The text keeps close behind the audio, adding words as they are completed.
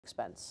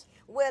expense?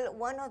 Well,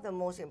 one of the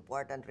most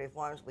important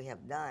reforms we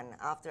have done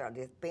after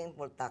the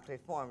painful tax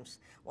reforms,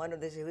 one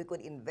of the things we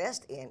could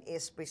invest in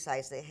is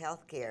precisely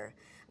healthcare.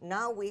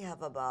 Now we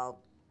have about,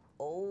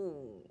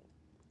 oh,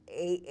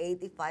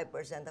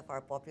 85% of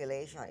our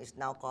population is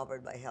now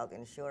covered by health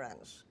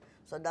insurance.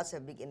 So that's a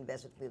big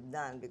investment we've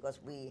done because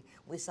we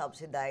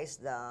subsidize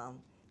the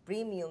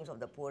premiums of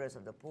the poorest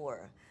of the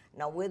poor.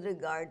 Now, with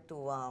regard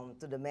to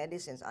the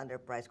medicines under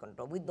price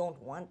control, we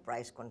don't want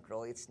price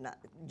control. It's not,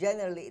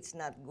 generally, it's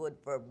not good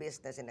for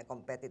business in a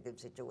competitive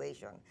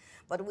situation.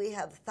 But we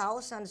have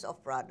thousands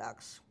of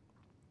products,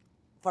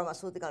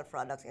 pharmaceutical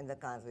products in the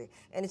country,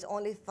 and it's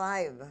only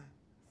five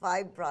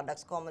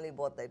products commonly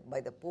bought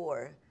by the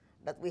poor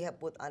that we have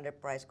put under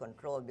price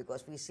control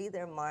because we see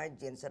their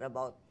margins at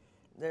about,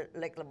 they're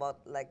like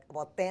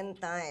about 10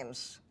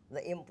 times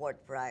the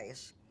import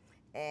price,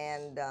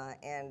 and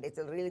it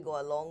will really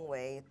go a long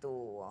way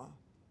to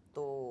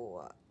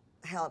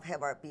help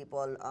have our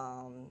people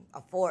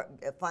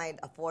find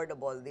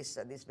affordable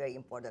these very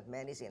important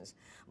medicines.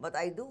 But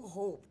I do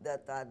hope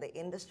that the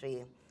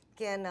industry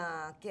can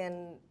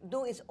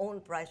do its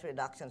own price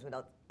reductions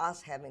without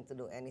us having to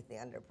do anything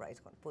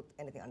put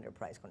anything under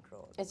price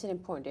control. It's an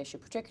important issue,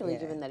 particularly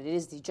Yeah. given that it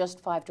is the just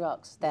 5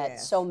 drugs that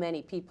Yes. so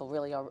many people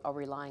really are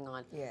relying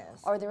on.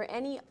 Yes. Are there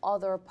any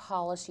other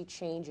policy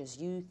changes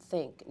you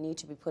think need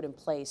to be put in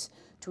place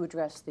to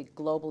address the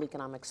global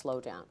economic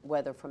slowdown,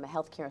 whether from a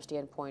healthcare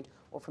standpoint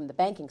or from the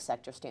banking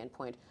sector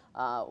standpoint,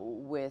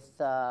 with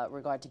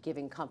regard to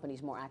giving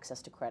companies more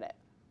access to credit?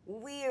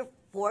 We're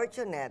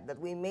fortunate that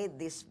we made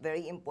these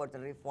very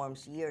important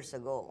reforms years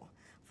ago.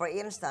 For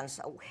instance,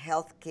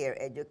 healthcare,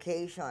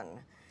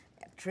 education,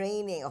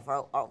 training of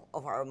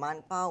our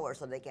manpower,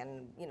 so they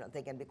can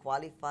be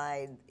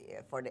qualified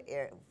for the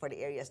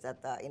areas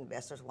that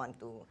investors want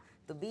to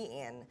be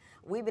in.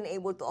 We've been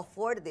able to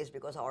afford this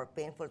because of our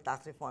painful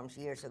tax reforms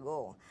years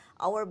ago.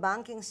 Our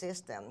banking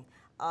system,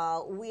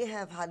 we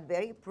have had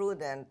very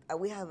prudent.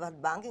 We have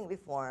had banking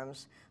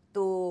reforms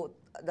to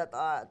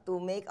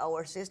make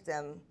our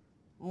system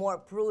more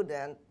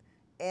prudent,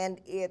 and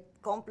it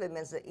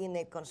complements the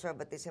innate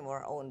conservatism of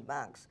our own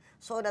banks.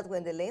 So that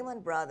when the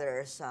Lehman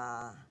Brothers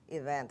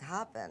event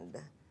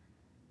happened,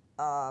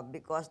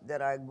 because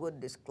there are good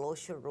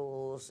disclosure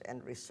rules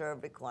and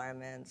reserve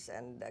requirements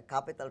and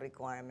capital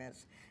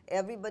requirements,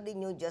 everybody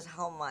knew just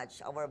how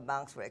much our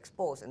banks were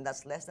exposed, and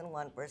that's less than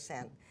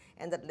 1%.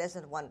 And that less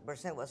than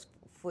 1% was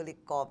fully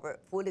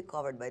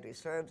covered by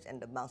reserves,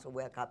 and the banks were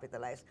well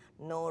capitalized,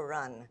 no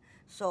run.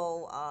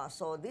 So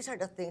these are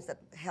the things that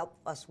help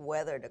us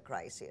weather the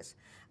crisis.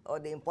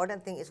 The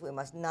important thing is we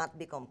must not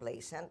be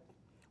complacent.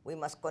 We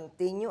must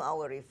continue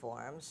our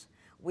reforms.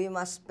 We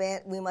must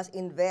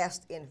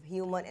invest in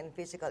human and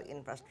physical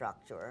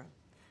infrastructure.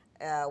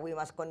 We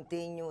must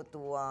continue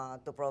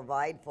to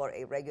provide for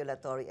a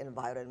regulatory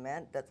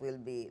environment that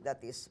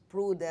is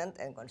prudent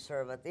and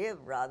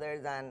conservative rather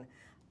than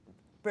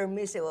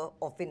permissive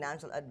of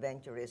financial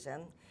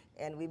adventurism.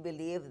 And we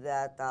believe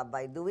that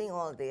by doing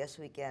all this,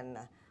 we can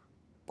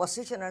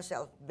position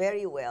ourselves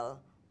very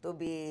well to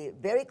be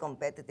very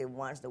competitive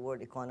once the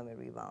world economy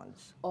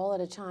rebounds. All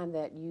at a time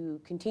that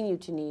you continue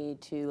to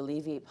need to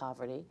alleviate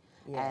poverty.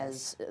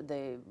 Yes. As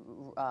the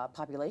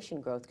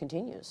population growth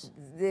continues.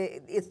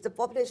 The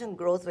population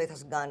growth rate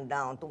has gone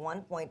down to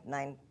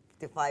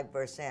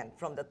 1.95%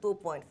 from the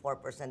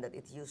 2.4% that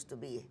it used to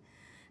be.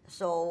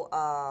 So,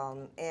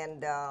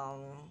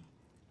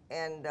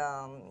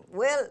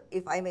 well,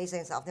 if I may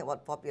say something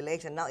about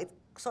population, now it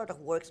sort of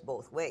works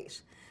both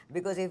ways.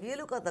 Because if you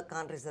look at the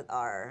countries that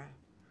are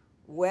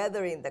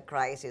weathering the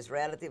crisis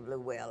relatively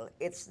well,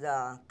 it's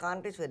the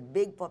countries with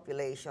big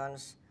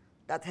populations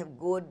that have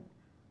good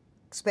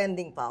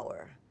spending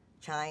power: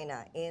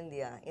 China,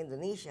 India,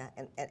 Indonesia,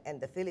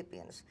 and the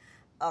Philippines.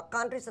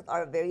 Countries that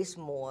are very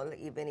small,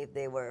 even if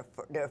they're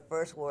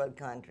first world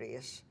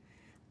countries,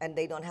 and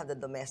they don't have the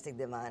domestic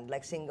demand,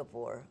 like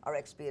Singapore, are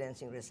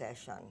experiencing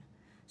recession.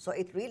 So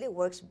it really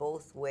works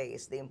both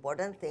ways. The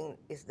important thing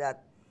is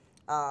that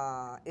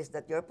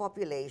your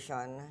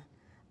population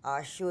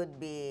should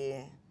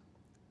be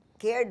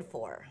cared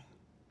for,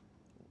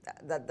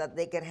 that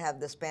they can have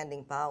the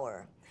spending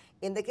power.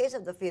 In the case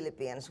of the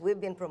Philippines,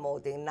 we've been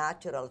promoting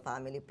natural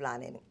family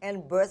planning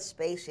and birth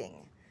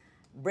spacing,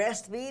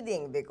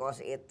 breastfeeding because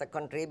it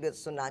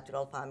contributes to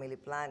natural family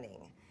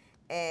planning.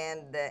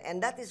 And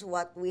that is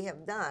what we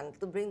have done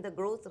to bring the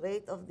growth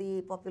rate of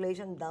the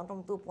population down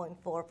from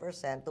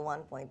 2.4% to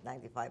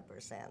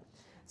 1.95%.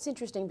 It's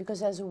interesting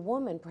because as a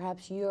woman,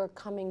 perhaps you're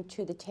coming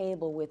to the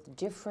table with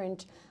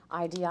different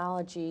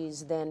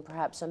ideologies than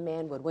perhaps a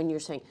man would when you're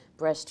saying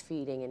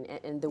breastfeeding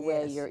and the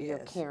way you're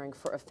caring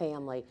for a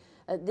family.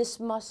 This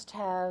must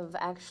have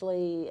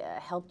actually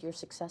helped your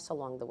success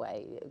along the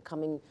way,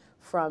 coming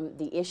from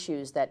the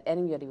issues that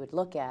anybody would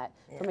look at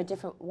from a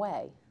different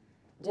way.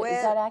 Is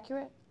that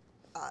accurate?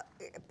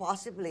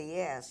 Possibly,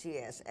 yes.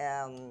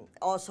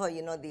 Also,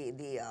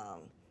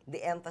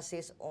 the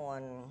emphasis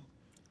on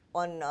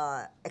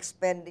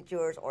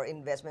expenditures or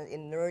investment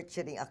in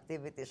nurturing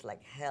activities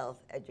like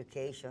health,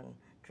 education,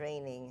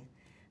 training.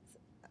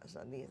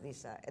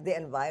 the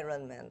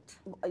environment.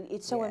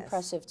 It's so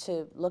impressive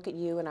to look at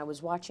you, and I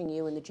was watching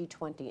you in the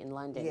G20 in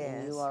London,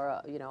 and you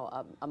are, you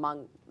know,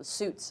 among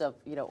suits of,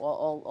 you know,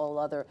 all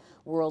other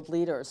world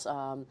leaders.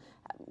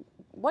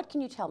 What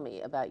can you tell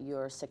me about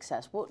your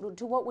success?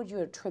 To what would you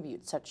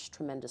attribute such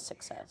tremendous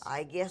success?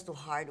 I guess to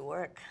hard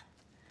work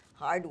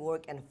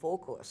and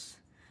focus.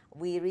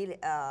 We really,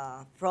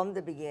 from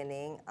the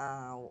beginning,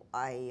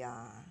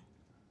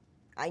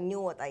 I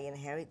knew what I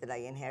inherited. I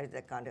inherited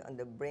a country on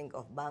the brink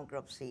of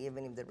bankruptcy,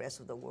 even if the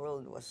rest of the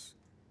world was,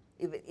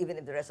 even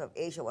if the rest of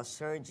Asia was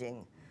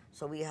surging.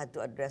 So we had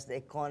to address the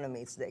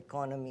economy. It's the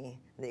economy,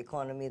 the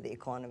economy, the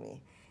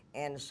economy.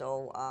 And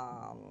so,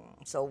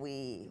 so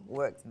we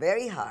worked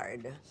very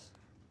hard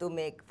to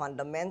make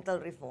fundamental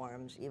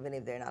reforms, even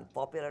if they're not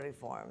popular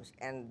reforms.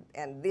 And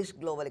this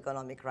global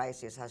economic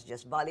crisis has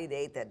just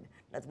validated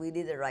that we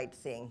did the right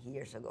thing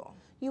years ago.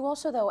 You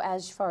also, though,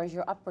 as far as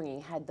your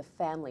upbringing, had the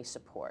family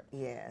support.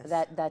 Yes.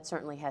 That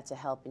certainly had to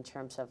help in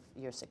terms of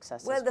your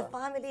success Well, as well. the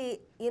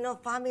family, you know,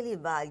 family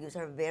values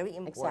are very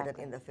important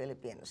in the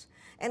Philippines.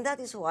 And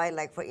that is why,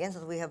 like, for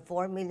instance, we have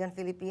 4 million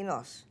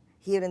Filipinos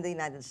here in the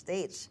United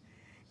States.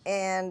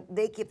 And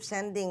they keep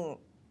sending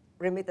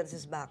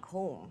remittances back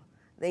home.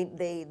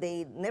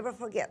 They never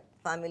forget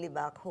family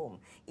back home.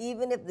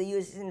 Even if the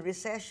U.S. is in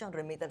recession,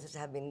 remittances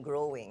have been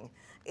growing.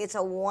 It's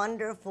a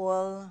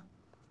wonderful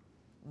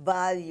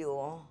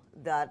value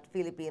that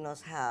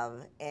Filipinos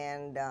have,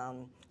 and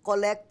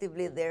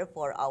collectively,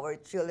 therefore, our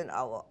children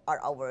are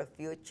our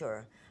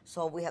future.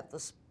 So we have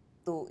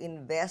to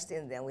invest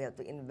in them. We have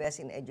to invest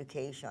in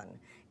education.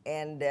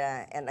 And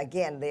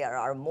again, they are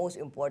our most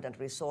important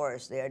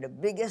resource. They are the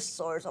biggest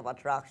source of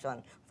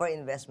attraction for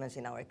investments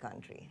in our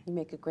country. You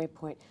make a great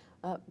point.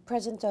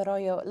 President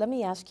Arroyo, let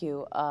me ask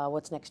you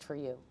what's next for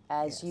you.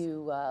 As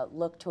you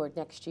look toward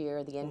next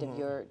year, the end of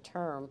your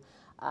term,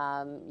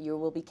 you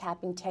will be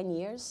capping 10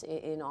 years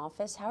in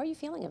office. How are you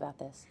feeling about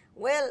this?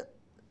 Well,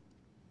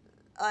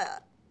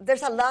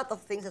 there's a lot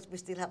of things that we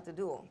still have to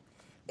do.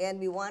 And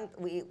we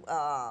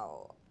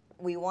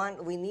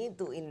need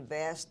to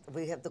invest.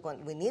 We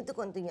need to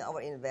continue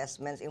our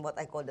investments in what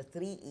I call the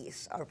 3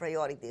 E's, our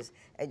priorities: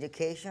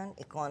 education,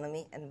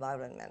 economy,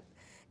 environment.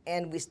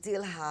 And we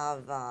still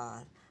have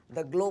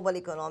the global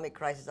economic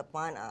crisis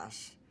upon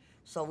us.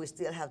 So we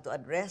still have to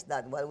address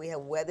that. While we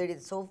have weathered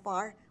it so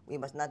far, we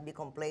must not be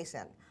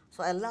complacent.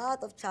 So a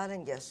lot of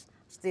challenges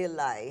still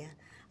lie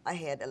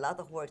ahead. A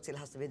lot of work still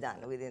has to be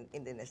done within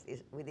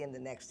the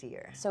next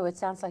year. So it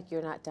sounds like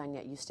you're not done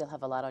yet. You still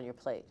have a lot on your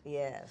plate.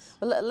 Yes.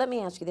 Well, let me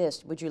ask you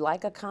this. Would you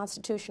like a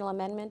constitutional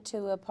amendment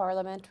to a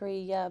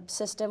parliamentary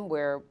system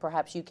where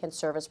perhaps you can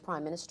serve as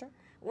prime minister?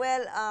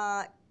 Well,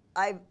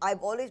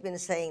 I've always been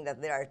saying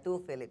that there are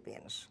 2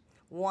 Philippines.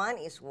 One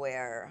is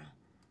where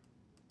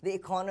the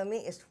economy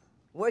is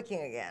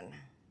working again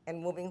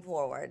and moving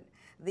forward.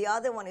 The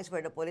other one is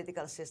where the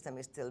political system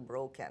is still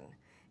broken.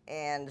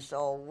 And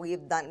so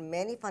we've done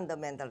many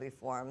fundamental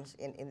reforms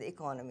in the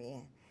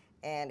economy,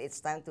 and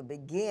it's time to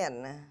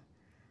begin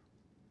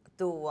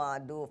to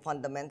do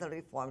fundamental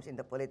reforms in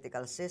the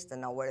political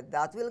system. Now, where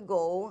that will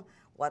go,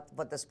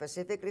 what the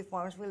specific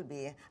reforms will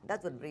be,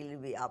 that would really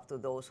be up to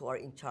those who are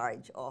in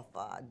charge of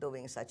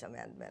doing such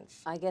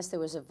amendments. I guess there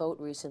was a vote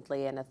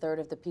recently, and a third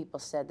of the people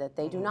said that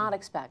they do not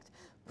expect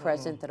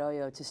President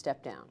Arroyo to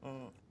step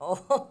down.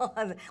 Oh,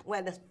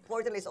 well,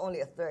 fortunately, it's only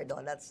a third.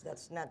 No,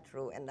 that's not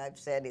true, and I've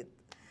said it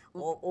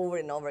over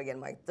and over again.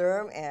 My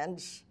term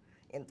ends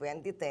in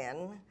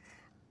 2010,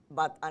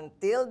 but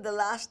until the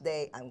last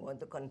day, I'm going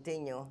to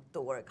continue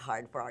to work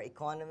hard for our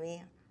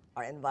economy,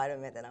 our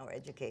environment, and our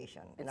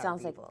education, and our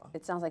people.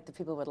 It sounds like the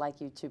people would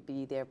like you to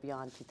be there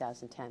beyond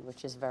 2010,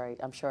 which is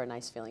I'm sure, a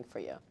nice feeling for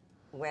you.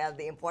 Well,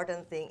 the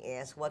important thing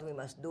is what we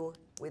must do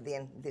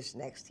within this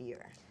next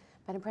year.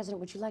 Madam President,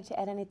 would you like to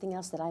add anything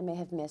else that I may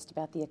have missed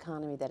about the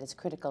economy that is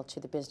critical to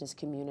the business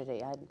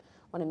community? I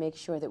want to make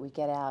sure that we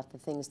get out the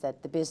things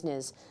that the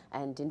business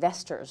and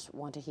investors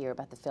want to hear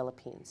about the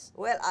Philippines.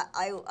 Well,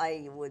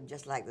 I would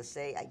just like to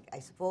say, I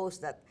suppose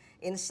that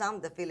in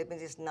some, the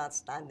Philippines is not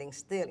standing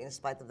still in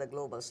spite of the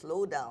global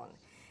slowdown.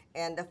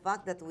 And the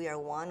fact that we are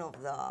one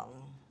of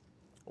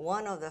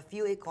the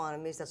few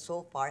economies that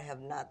so far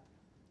have not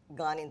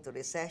gone into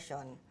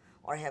recession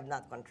or have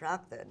not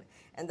contracted.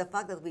 And the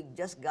fact that we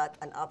just got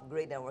an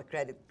upgrade in our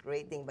credit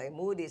rating by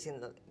Moody's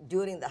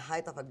during the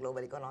height of a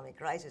global economic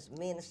crisis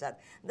means that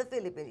the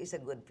Philippines is a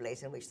good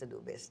place in which to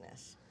do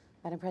business.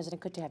 Madam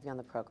President, good to have you on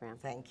the program.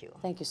 Thank you.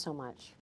 Thank you so much.